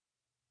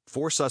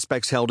4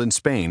 suspects held in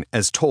Spain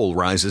as toll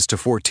rises to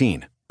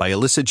 14 by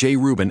Alissa J.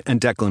 Rubin and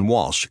Declan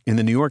Walsh in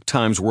the New York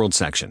Times World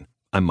section.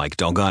 I'm Mike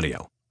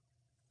Delgadio.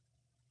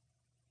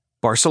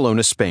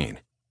 Barcelona, Spain.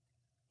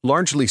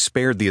 Largely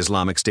spared the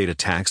Islamic State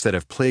attacks that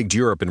have plagued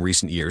Europe in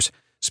recent years,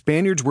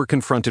 Spaniards were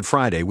confronted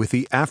Friday with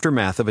the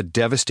aftermath of a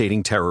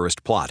devastating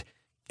terrorist plot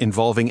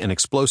involving an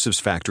explosives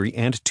factory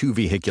and 2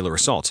 vehicular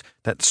assaults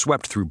that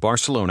swept through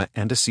Barcelona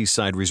and a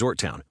seaside resort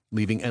town,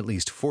 leaving at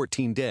least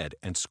 14 dead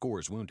and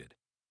scores wounded.